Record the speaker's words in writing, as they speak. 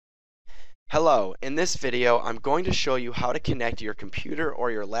Hello, in this video I'm going to show you how to connect your computer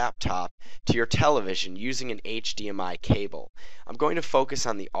or your laptop to your television using an HDMI cable. I'm going to focus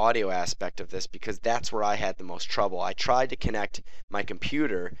on the audio aspect of this because that's where I had the most trouble. I tried to connect my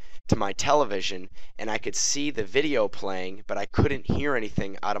computer to my television and I could see the video playing, but I couldn't hear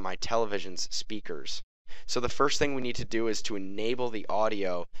anything out of my television's speakers. So the first thing we need to do is to enable the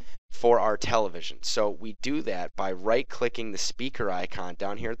audio for our television. So we do that by right-clicking the speaker icon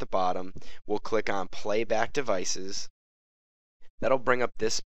down here at the bottom. We'll click on Playback Devices. That'll bring up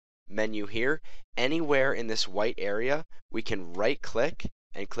this menu here. Anywhere in this white area, we can right-click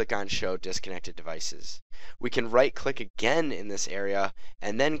and click on Show Disconnected Devices. We can right-click again in this area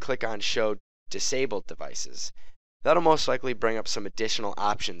and then click on Show Disabled Devices. That'll most likely bring up some additional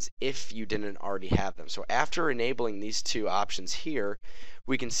options if you didn't already have them. So after enabling these two options here,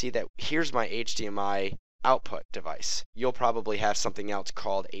 we can see that here's my HDMI output device. You'll probably have something else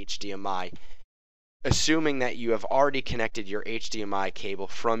called HDMI, assuming that you have already connected your HDMI cable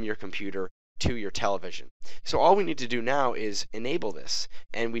from your computer to your television. So all we need to do now is enable this,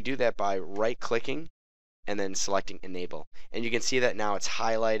 and we do that by right-clicking and then selecting enable, and you can see that now it's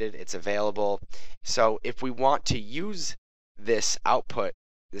highlighted, it's available. So if we want to use this output,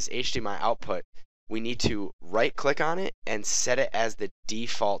 this HDMI output, we need to right click on it and set it as the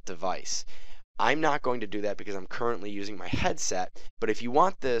default device. I'm not going to do that because I'm currently using my headset, but if you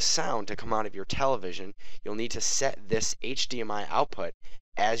want the sound to come out of your television, you'll need to set this HDMI output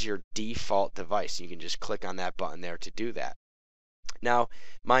as your default device. You can just click on that button there to do that. Now,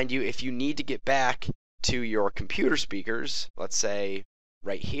 mind you, if you need to get back to your computer speakers, let's say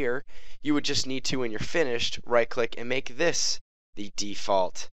right here, you would just need to, when you're finished, right click and make this the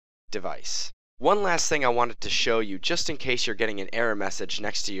default device. One last thing I wanted to show you, just in case you're getting an error message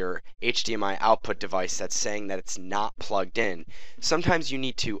next to your HDMI output device that's saying that it's not plugged in. Sometimes you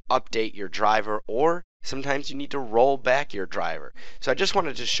need to update your driver, or sometimes you need to roll back your driver. So I just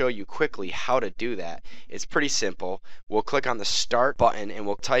wanted to show you quickly how to do that. It's pretty simple. We'll click on the Start button and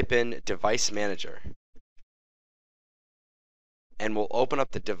we'll type in Device Manager. And we'll open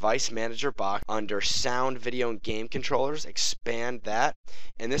up the Device Manager box under Sound, Video, and Game Controllers, expand that,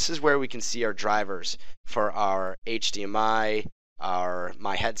 and this is where we can see our drivers for our HDMI,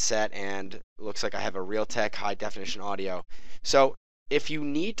 my headset, and it looks like I have a Realtek high definition audio. So if you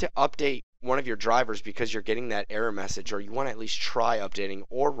need to update one of your drivers because you're getting that error message, or you want to at least try updating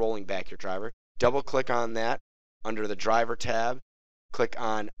or rolling back your driver, double click on that under the Driver tab, click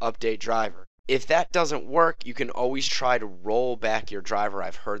on Update Driver. If that doesn't work, you can always try to roll back your driver.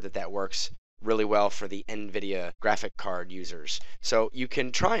 I've heard that that works really well for the NVIDIA graphic card users. So you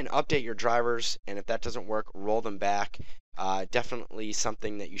can try and update your drivers, and if that doesn't work, roll them back. Definitely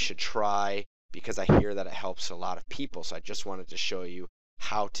something that you should try because I hear that it helps a lot of people. So I just wanted to show you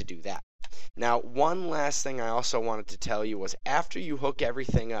how to do that. Now, one last thing I also wanted to tell you was after you hook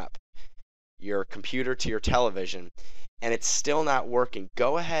everything up, your computer to your television, and it's still not working,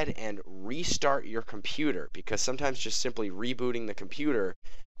 go ahead and restart your computer, because sometimes just simply rebooting the computer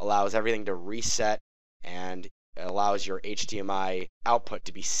allows everything to reset and allows your HDMI output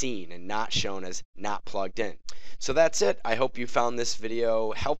to be seen and not shown as not plugged in. So that's it. I hope you found this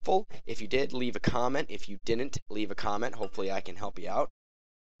video helpful. If you did, leave a comment. If you didn't, leave a comment. Hopefully I can help you out.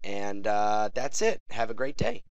 And that's it. Have a great day.